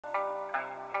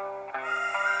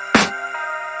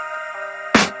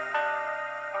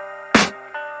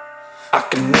I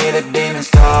can hear the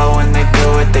demons call when they do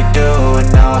what they do.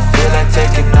 And now I feel like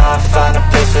taking off, find a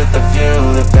place with a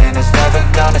view. The pain is never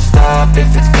gonna stop if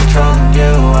it's controlling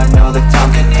you. I know that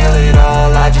time can heal it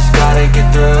all, I just gotta get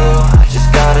through. I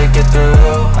just gotta get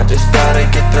through, I just gotta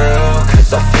get through.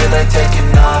 Cause I feel like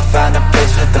taking off, find a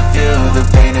place with a view. The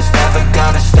pain is never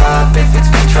gonna stop if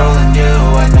it's controlling you.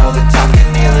 I know that time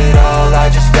can heal it all, I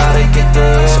just gotta get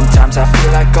through. Sometimes I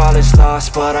feel like all is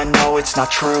lost, but I know it's not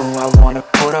true. I wanna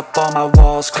put up all my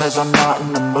walls cause I'm not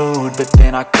in the mood, but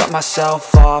then I cut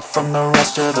myself off from the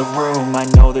rest of the room. I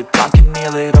know that time can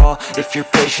heal it all if you're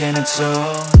patient, and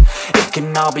soon it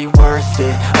can all be worth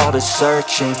it, all the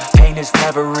searching. Pain is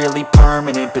never really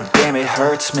permanent, but damn it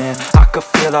hurts, man. I could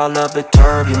feel all of the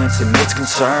turbulence and it's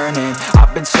concerning.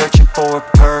 I've been searching for a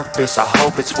purpose, I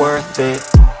hope it's worth it.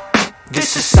 This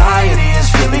society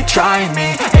is really trying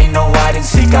me. Ain't no hide and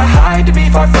seek, I hide to be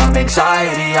far from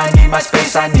anxiety. I need my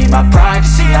space, I need my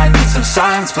privacy. I need some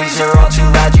silence, please, you're all too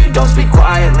loud. You don't speak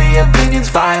quietly, opinions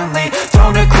violently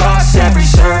thrown across every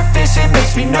surface. It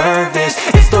makes me nervous,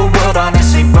 is the world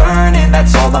honestly burning?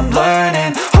 That's all I'm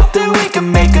learning. Hope that we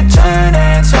can make a turn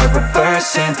and start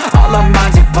reversing all our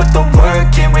minds and put the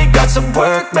work in. We got some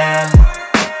work, man.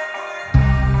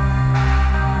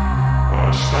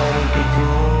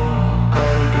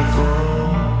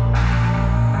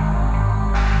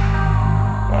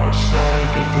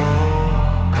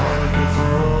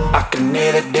 I can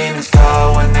hear the demons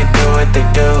call when they do what they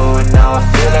do. And now I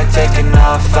feel like taking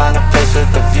off, find a place with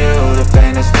a view. The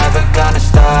pain is never gonna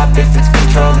stop if it's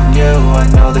controlling you. I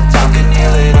know that time can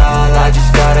heal it all, I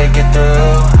just gotta get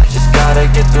through. I just gotta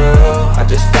get through, I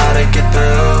just gotta get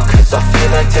through. Cause I feel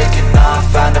like taking off,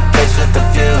 find a place with a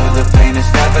view. The pain is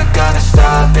never gonna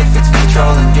stop if it's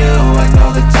controlling you. I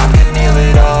know that time can heal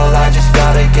it all, I just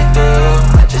gotta get through.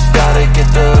 I just gotta get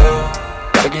through.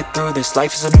 Gotta get through this,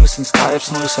 life is a nuisance, tie up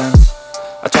some loose ends.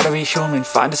 I try to be human,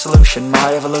 find a solution,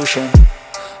 my evolution.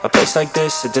 A place like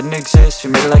this, it didn't exist,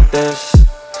 we made it like this.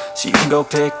 So you can go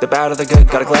pick the bad or the good,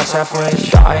 got a glass half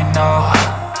wish. I know,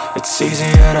 it's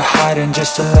easier to hide than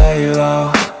just to lay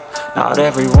low. Not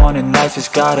everyone in life has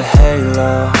got a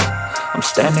halo. I'm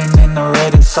standing in the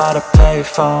red inside a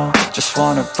payphone, just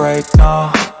wanna break,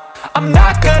 no. I'm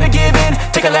not gonna give in,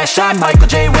 take a last shot, Michael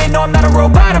J. Win. No, I'm not a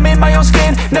robot, I'm in my own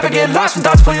skin. Never get lost when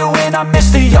thoughts pull you in. I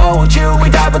miss the old you, we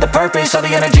died with a purpose. All the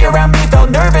energy around me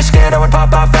felt nervous, scared I would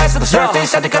pop out fast to the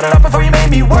surface. Had to cut it off before you made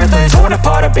me worthless. Torn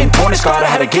apart, I've been torn and scarred. I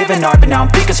had a given art, but now I'm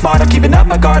thinking smart. I'm keeping up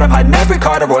my guard, I'm hiding every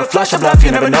card. A royal flush of bluff,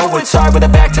 you never know what's hard. With a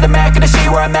back to the mat, gonna see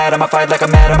where I'm at. I'ma fight like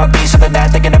I'm mad, I'ma be something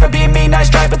that they can never be me. Nice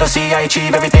try, but they'll see I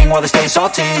achieve everything while they stay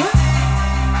salty.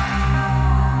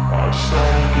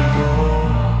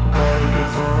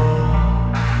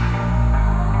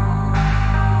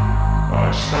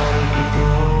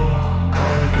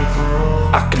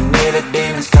 I can hear the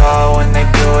demons call when they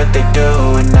do what they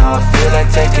do. And now I feel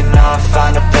like taking off,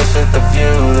 find a place with a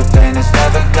view. The pain is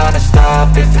never gonna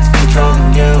stop if it's